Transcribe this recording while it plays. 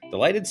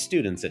Delighted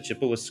students at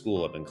Chippewa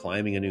School have been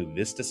climbing a new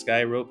Vista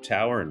Sky rope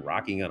tower and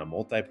rocking on a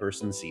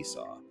multi-person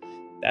seesaw.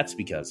 That's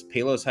because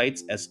Palos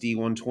Heights SD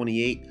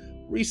 128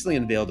 recently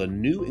unveiled a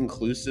new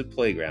inclusive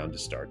playground to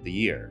start the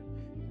year.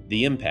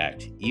 The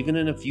impact, even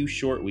in a few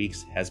short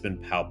weeks, has been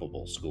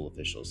palpable, school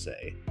officials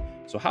say.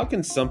 So how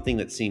can something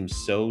that seems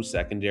so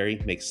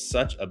secondary make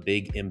such a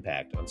big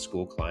impact on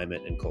school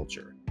climate and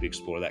culture? We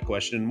explore that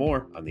question and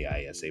more on the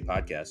ISA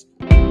podcast.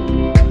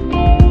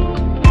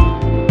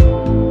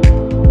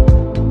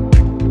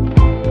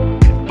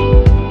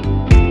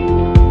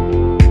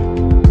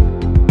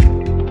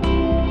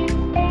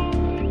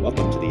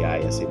 Welcome to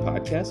the ISA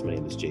podcast. My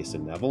name is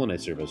Jason Neville, and I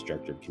serve as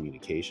Director of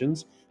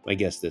Communications. My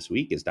guest this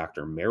week is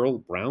Dr.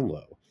 Merryl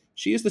Brownlow.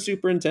 She is the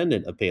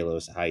superintendent of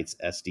Palos Heights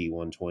SD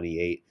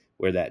 128,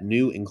 where that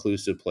new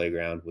inclusive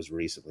playground was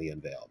recently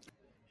unveiled.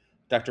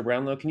 Dr.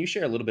 Brownlow, can you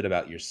share a little bit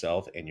about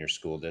yourself and your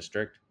school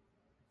district?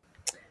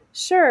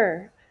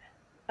 Sure.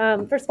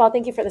 First of all,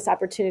 thank you for this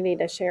opportunity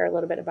to share a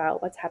little bit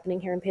about what's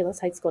happening here in Palos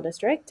Heights School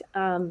District.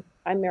 I'm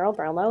Merryl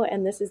Brownlow,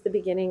 and this is the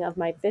beginning of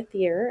my 5th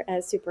year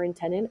as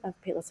superintendent of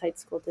Palos Heights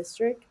School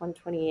District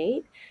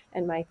 128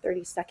 and my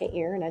 32nd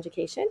year in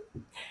education.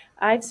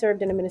 I've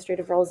served in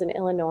administrative roles in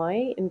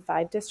Illinois in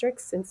 5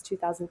 districts since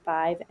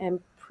 2005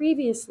 and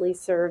previously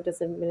served as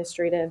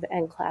administrative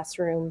and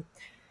classroom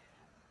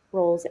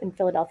roles in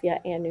Philadelphia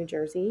and New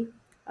Jersey.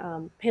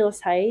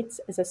 Palos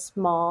Heights is a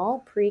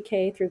small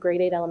pre-K through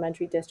grade 8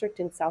 elementary district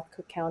in South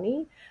Cook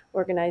County,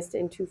 organized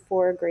into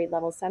 4 grade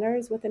level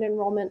centers with an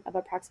enrollment of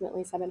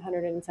approximately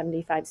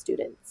 775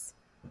 students.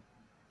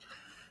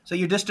 So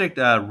your district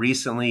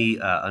recently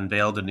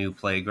unveiled a new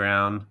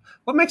playground.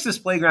 What makes this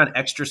playground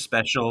extra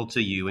special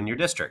to you and your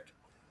district?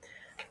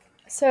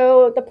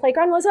 So the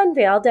playground was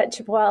unveiled at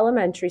Chippewa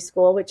Elementary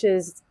School, which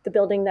is the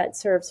building that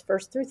serves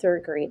 1st through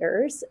 3rd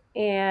graders,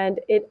 and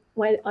it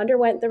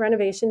underwent the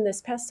renovation this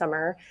past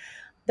summer.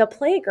 The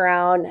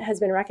playground has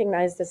been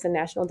recognized as a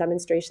national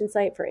demonstration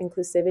site for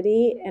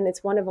inclusivity, and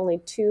it's one of only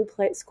 2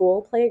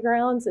 school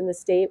playgrounds in the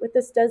state with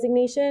this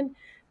designation.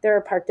 There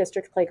are park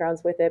district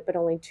playgrounds with it, but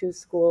only 2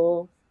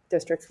 school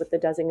districts with the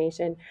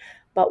designation.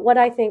 But what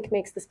I think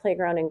makes this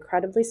playground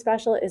incredibly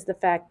special is the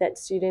fact that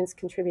students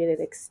contributed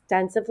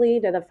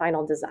extensively to the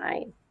final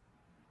design.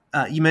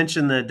 You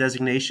mentioned the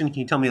designation.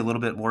 Can you tell me a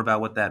little bit more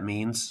about what that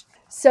means?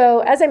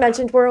 So, as I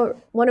mentioned, we're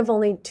one of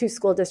only 2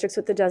 school districts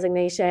with the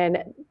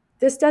designation.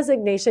 This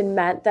designation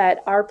meant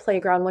that our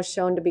playground was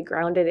shown to be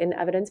grounded in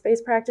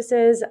evidence-based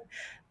practices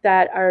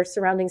that are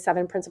surrounding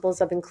 7 principles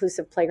of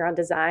inclusive playground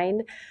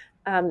design.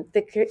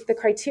 The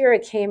criteria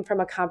came from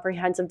a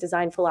comprehensive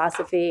design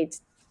philosophy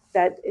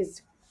that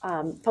is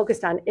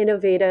focused on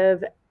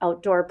innovative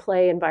outdoor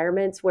play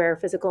environments where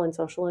physical and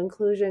social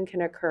inclusion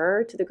can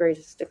occur to the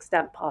greatest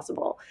extent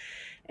possible.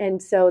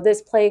 And so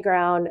this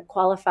playground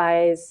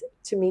qualifies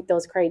to meet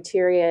those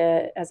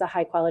criteria as a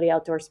high quality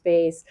outdoor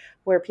space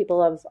where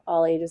people of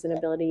all ages and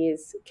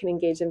abilities can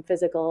engage in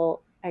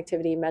physical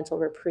activity, mental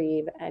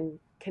reprieve, and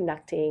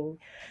connecting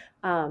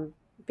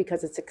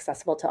because it's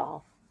accessible to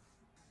all.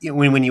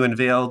 When you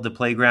unveiled the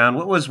playground,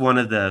 what was one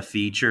of the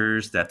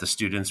features that the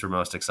students were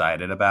most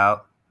excited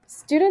about?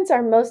 Students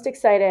are most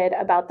excited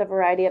about the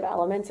variety of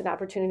elements and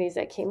opportunities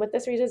that came with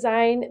this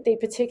redesign. They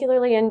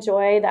particularly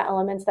enjoy the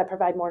elements that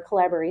provide more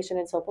collaboration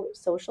and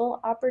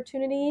social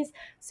opportunities.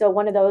 So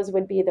one of those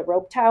would be the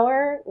rope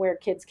tower, where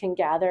kids can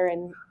gather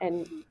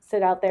and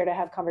sit out there to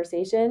have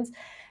conversations,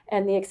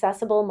 and the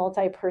accessible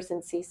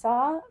multi-person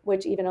seesaw,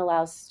 which even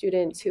allows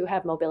students who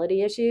have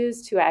mobility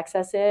issues to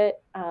access it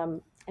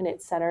in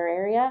its center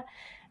area.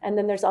 And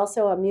then there's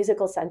also a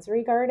musical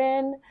sensory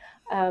garden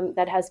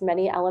that has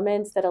many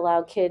elements that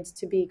allow kids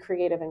to be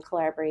creative and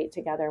collaborate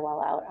together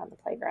while out on the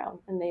playground.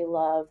 And they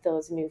love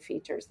those new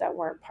features that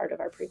weren't part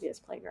of our previous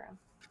playground.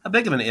 How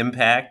big of an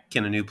impact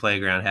can a new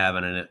playground have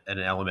in an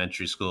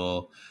elementary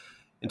school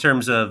in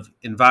terms of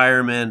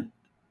environment,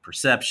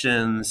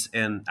 perceptions,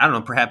 and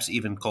perhaps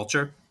even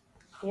culture?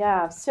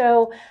 Yeah,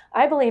 so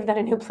I believe that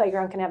a new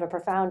playground can have a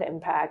profound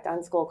impact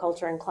on school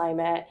culture and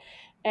climate.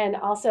 And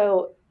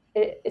also,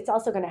 it's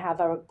also going to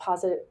have a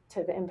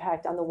positive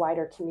impact on the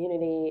wider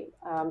community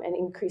and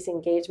increase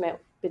engagement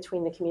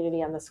between the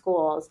community and the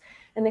schools.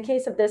 In the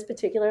case of this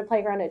particular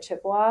playground at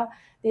Chippewa,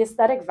 the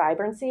aesthetic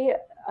vibrancy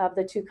of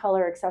the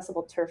 2-color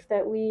accessible turf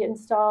that we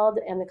installed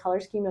and the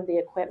color scheme of the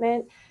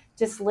equipment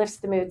just lifts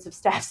the moods of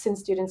staffs and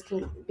students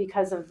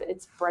because of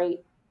its bright,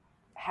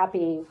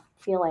 happy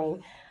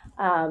feeling.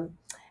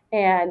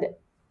 And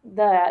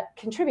that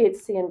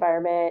contributes to the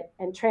environment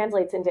and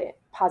translates into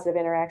positive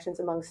interactions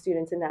among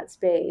students in that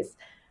space.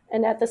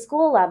 And at the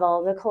school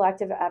level, the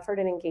collective effort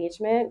and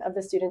engagement of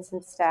the students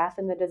and staff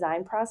in the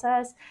design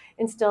process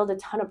instilled a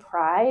ton of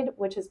pride,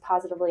 which has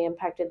positively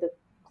impacted the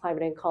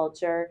climate and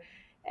culture.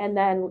 And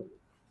then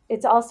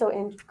it's also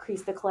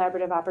increased the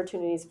collaborative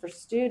opportunities for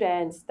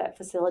students that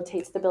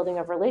facilitates the building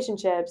of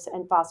relationships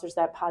and fosters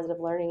that positive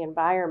learning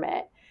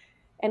environment.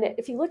 And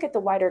if you look at the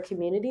wider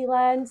community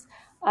lens,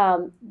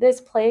 this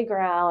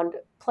playground,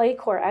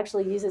 PlayCore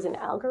actually uses an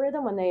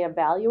algorithm when they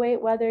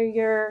evaluate whether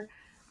your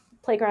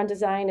playground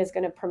design is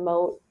going to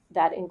promote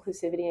that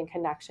inclusivity and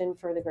connection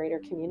for the greater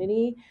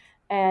community.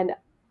 And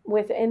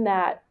within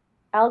that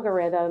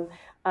algorithm,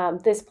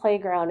 this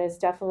playground is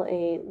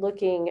definitely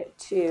looking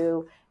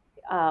to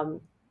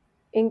um,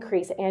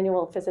 increase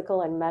annual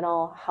physical and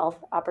mental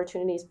health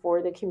opportunities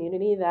for the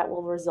community that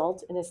will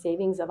result in a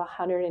savings of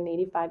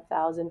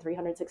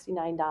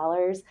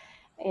 $185,369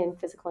 in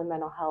physical and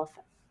mental health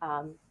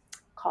um,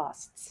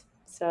 costs.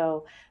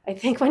 So I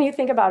think when you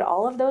think about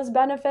all of those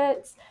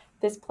benefits,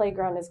 this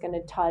playground is going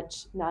to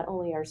touch not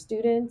only our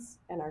students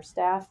and our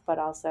staff, but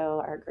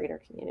also our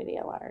greater community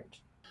at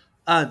large.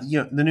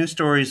 The news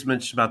stories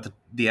mentioned about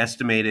the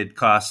estimated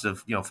cost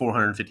of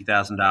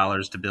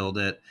 $450,000 to build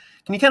it.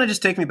 Can you kind of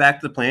just take me back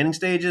to the planning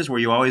stages? Were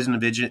you always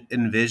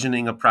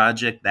envisioning a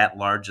project that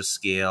large a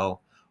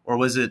scale, or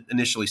was it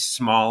initially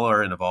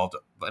smaller and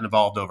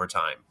evolved over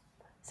time?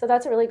 So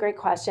that's a really great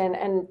question.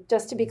 And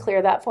just to be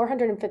clear, that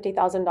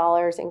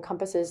 $450,000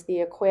 encompasses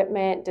the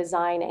equipment,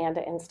 design, and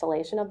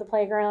installation of the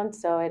playground.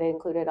 So it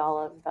included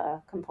all of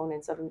the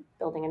components of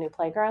building a new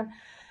playground.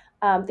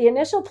 The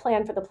initial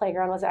plan for the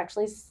playground was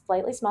actually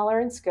slightly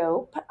smaller in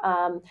scope.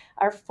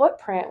 Our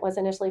footprint was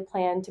initially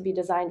planned to be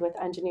designed with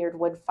engineered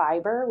wood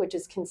fiber, which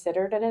is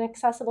considered an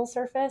accessible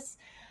surface.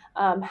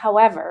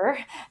 However,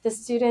 the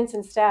students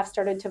and staff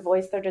started to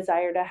voice their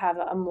desire to have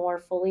a more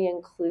fully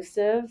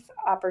inclusive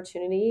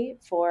opportunity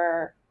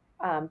for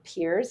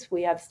peers.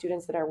 We have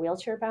students that are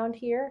wheelchair bound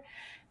here,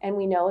 and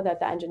we know that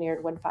the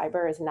engineered wood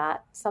fiber is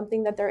not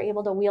something that they're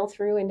able to wheel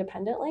through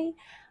independently.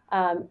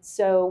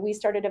 So we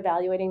started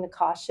evaluating the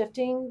cost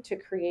shifting to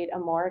create a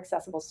more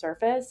accessible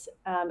surface,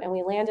 and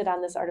we landed on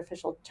this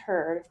artificial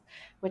turf,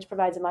 which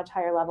provides a much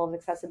higher level of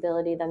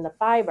accessibility than the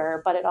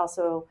fiber, but it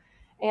also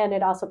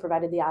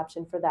provided the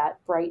option for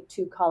that bright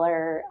two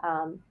color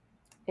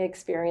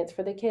experience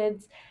for the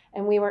kids.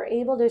 And we were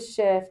able to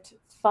shift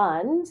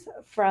funds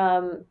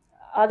from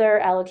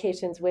other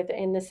allocations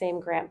within the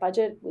same grant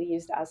budget. We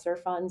used ESSER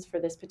funds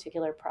for this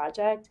particular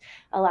project,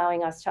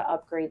 allowing us to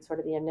upgrade sort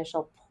of the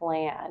initial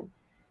plan.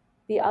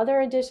 The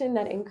other addition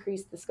that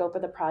increased the scope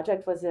of the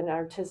project was an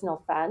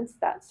artisanal fence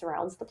that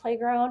surrounds the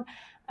playground.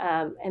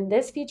 And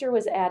this feature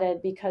was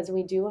added because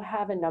we do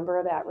have a number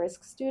of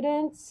at-risk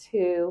students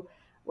who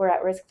were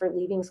at risk for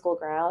leaving school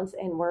grounds,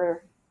 and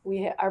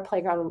our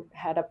playground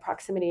had a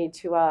proximity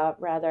to a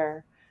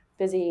rather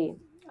busy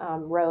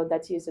road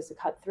that's used as a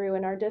cut through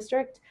in our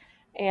district.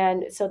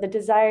 And so the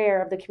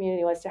desire of the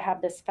community was to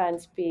have this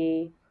fence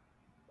be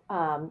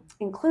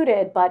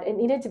included, but it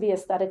needed to be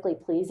aesthetically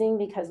pleasing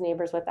because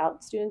neighbors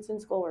without students in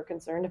school were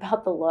concerned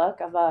about the look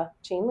of a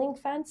chain link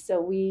fence.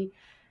 So we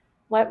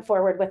went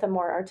forward with a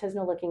more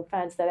artisanal looking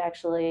fence that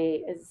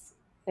actually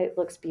it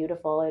looks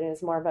beautiful. It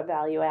is more of a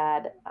value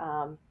add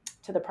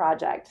to the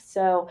project.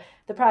 So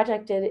the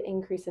project did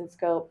increase in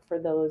scope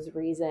for those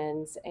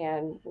reasons.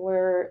 And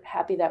we're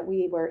happy that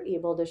we were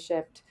able to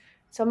shift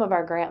some of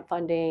our grant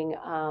funding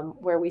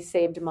where we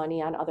saved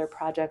money on other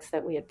projects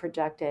that we had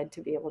projected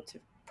to be able to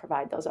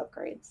provide those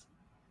upgrades.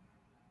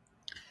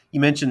 You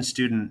mentioned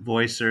student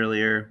voice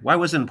earlier. Why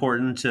was it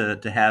important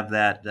to have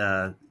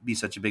that be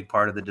such a big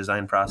part of the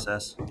design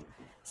process?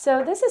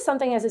 So this is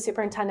something as a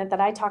superintendent that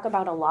I talk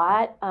about a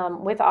lot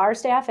with our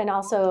staff and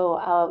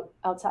also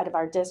outside of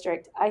our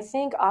district. I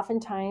think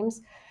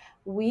oftentimes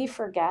we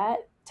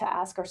forget to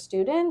ask our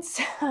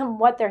students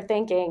what they're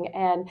thinking,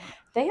 and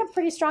they have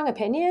pretty strong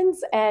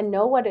opinions and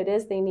know what it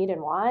is they need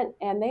and want,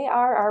 and they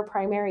are our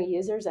primary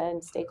users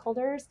and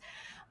stakeholders,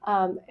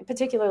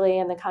 particularly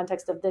in the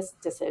context of this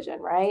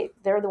decision, right?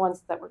 They're the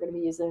ones that we're going to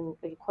be using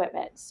the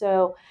equipment.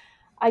 So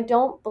I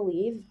don't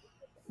believe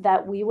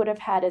that we would have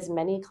had as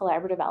many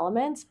collaborative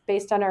elements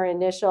based on our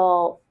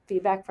initial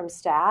feedback from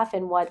staff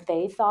and what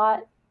they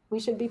thought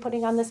we should be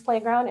putting on this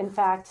playground. In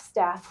fact,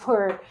 staff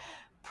were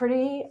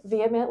pretty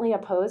vehemently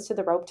opposed to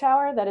the rope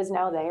tower that is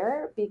now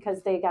there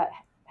because they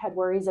had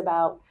worries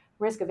about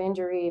risk of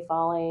injury,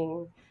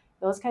 falling,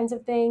 those kinds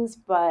of things.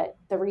 But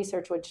the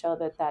research would show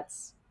that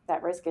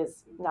that risk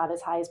is not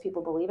as high as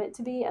people believe it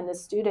to be. And the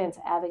students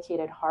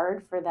advocated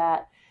hard for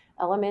that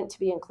element to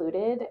be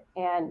included.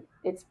 And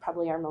it's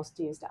probably our most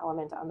used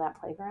element on that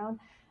playground.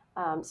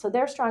 So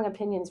their strong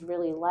opinions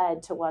really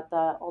led to what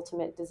the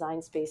ultimate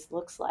design space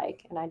looks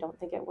like. And I don't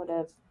think it would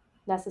have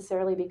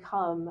necessarily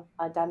become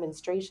a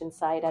demonstration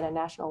site at a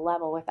national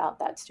level without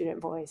that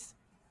student voice.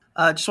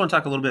 Just want to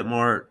talk a little bit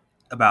more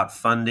about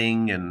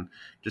funding and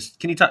just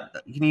can you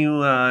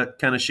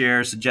kind of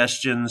share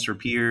suggestions for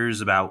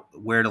peers about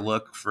where to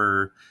look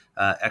for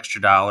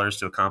extra dollars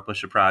to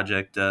accomplish a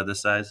project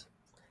this size?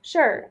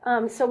 Sure.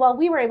 So while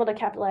we were able to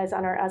capitalize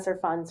on our ESSER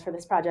funds for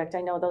this project,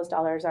 I know those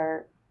dollars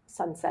are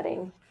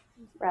sunsetting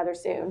rather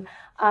soon.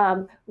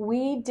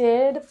 We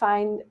did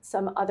find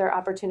some other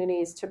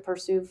opportunities to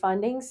pursue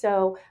funding.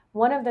 So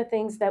one of the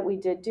things that we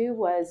did do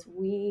was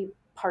we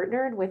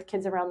partnered with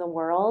Kids Around the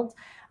World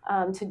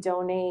to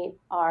donate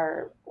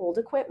our old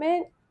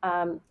equipment.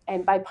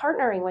 And by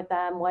partnering with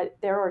them, what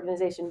their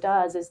organization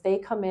does is they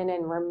come in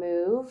and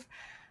remove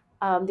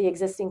the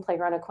existing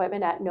playground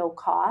equipment at no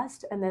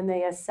cost, and then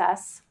they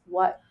assess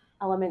what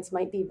elements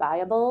might be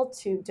viable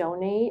to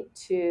donate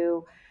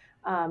to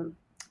an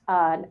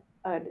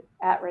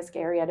at-risk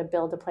area to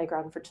build a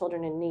playground for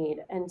children in need.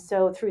 And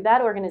so through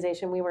that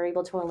organization, we were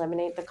able to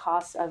eliminate the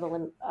cost of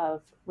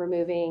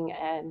removing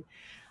and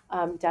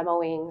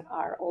demoing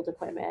our old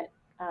equipment.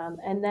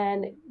 And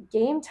then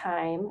Game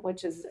Time,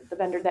 which is the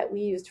vendor that we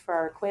used for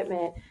our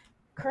equipment,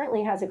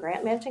 currently has a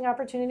grant matching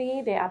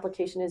opportunity. The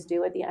application is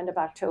due at the end of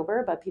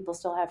October, but people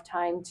still have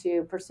time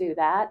to pursue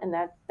that. And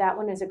that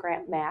one is a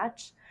grant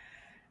match.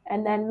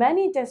 And then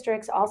many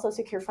districts also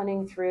secure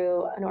funding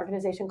through an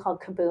organization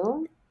called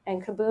Kaboom.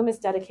 And Kaboom is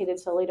dedicated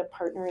solely to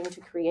partnering to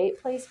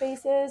create play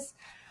spaces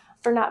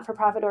for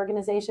not-for-profit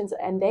organizations,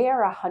 and they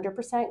are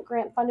 100%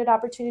 grant-funded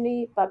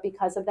opportunity, but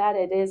because of that,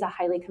 it is a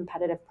highly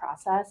competitive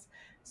process.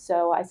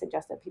 So I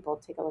suggest that people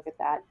take a look at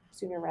that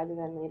sooner rather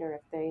than later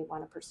if they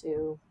want to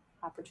pursue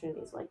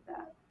opportunities like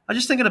that. I'm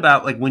just thinking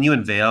about like when you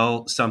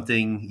unveil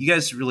something, you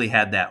guys really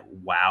had that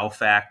wow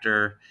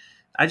factor.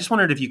 I just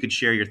wondered if you could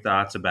share your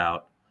thoughts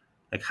about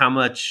like how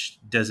much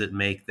does it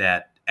make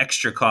that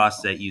extra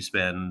cost that you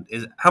spend?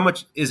 How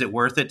much is it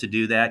worth it to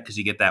do that because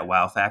you get that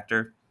wow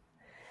factor?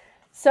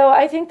 So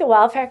I think the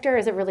wow factor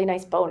is a really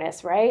nice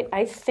bonus, right?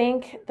 I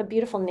think the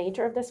beautiful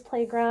nature of this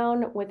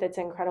playground with its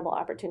incredible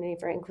opportunity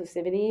for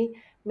inclusivity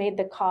made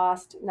the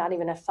cost not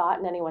even a thought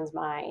in anyone's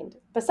mind.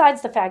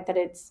 Besides the fact that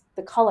it's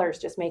the colors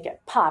just make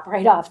it pop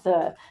right off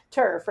the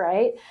turf,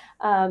 right?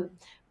 Um,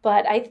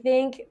 but I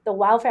think the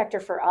wow factor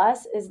for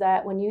us is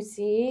that when you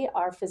see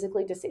our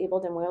physically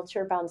disabled and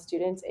wheelchair bound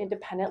students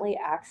independently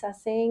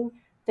accessing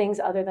things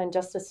other than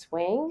just a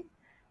swing,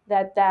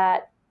 that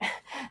that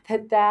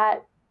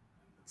that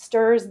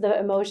stirs the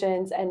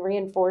emotions and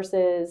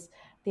reinforces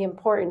the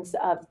importance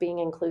of being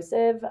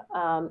inclusive.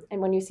 And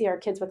when you see our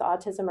kids with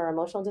autism or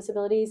emotional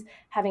disabilities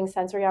having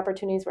sensory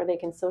opportunities where they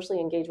can socially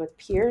engage with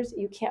peers,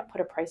 you can't put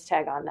a price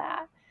tag on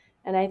that.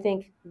 And I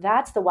think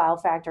that's the wow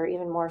factor,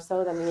 even more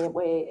so than the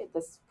way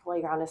this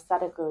playground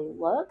aesthetically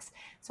looks.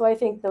 So I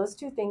think those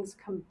two things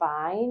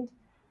combined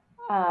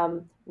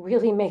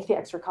really make the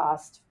extra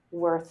cost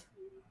worth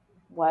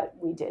what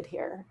we did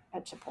here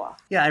at Chippewa.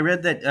 Yeah, I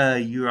read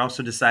that you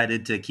also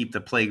decided to keep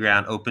the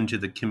playground open to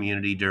the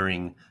community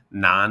during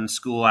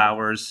non-school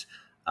hours.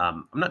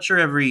 I'm not sure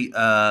every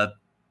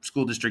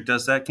school district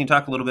does that. Can you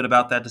talk a little bit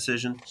about that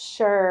decision?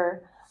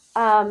 Sure.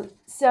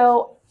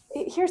 So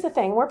here's the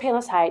thing, we're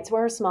Palos Heights,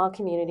 we're a small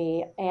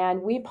community,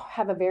 and we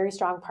have a very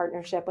strong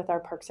partnership with our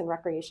Parks and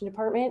Recreation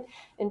Department.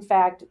 In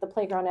fact, the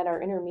playground at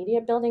our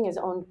intermediate building is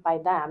owned by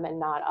them and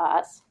not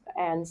us.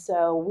 And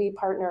so we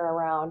partner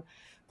around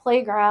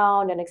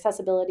playground and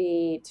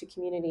accessibility to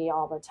community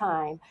all the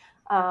time.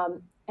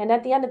 And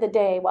at the end of the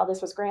day, while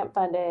this was grant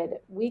funded,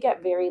 we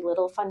get very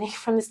little funding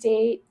from the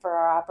state for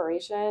our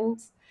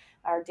operations,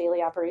 our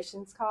daily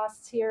operations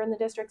costs here in the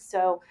district.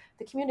 So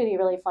the community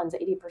really funds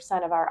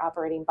 80% of our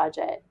operating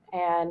budget.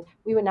 And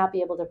we would not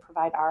be able to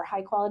provide our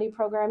high quality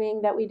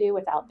programming that we do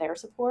without their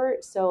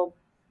support. So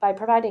by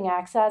providing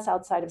access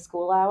outside of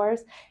school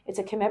hours, it's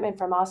a commitment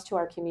from us to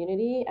our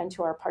community and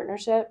to our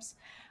partnerships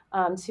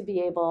to be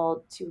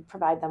able to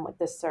provide them with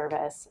this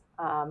service.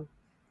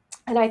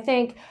 And I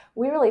think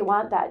we really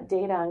want that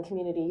data on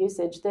community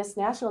usage. This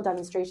National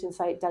Demonstration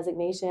Site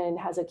designation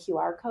has a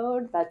QR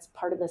code that's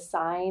part of the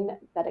sign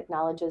that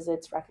acknowledges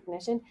its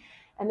recognition.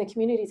 And the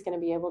community is going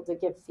to be able to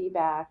give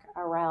feedback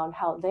around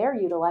how they're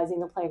utilizing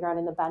the playground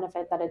and the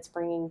benefit that it's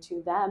bringing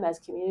to them as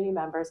community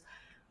members,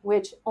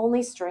 which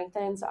only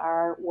strengthens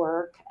our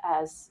work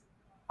as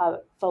a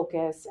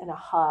focus and a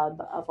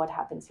hub of what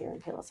happens here in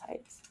Palos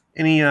Heights.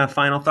 Any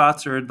final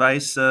thoughts or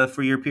advice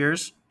for your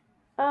peers?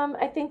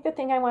 I think the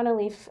thing I want to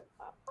leave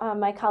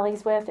my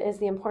colleagues with is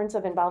the importance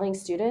of involving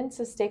students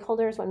as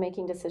stakeholders when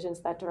making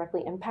decisions that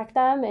directly impact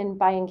them. And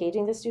by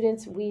engaging the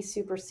students, we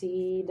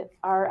supersede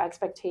our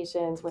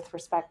expectations with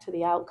respect to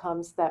the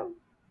outcomes that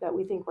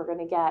we think we're going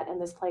to get.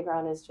 And this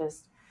playground is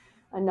just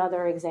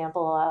another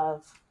example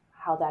of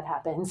how that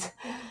happens.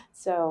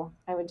 So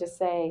I would just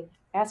say,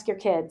 ask your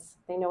kids.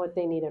 They know what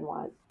they need and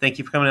want. Thank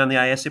you for coming on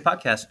the ISA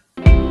podcast.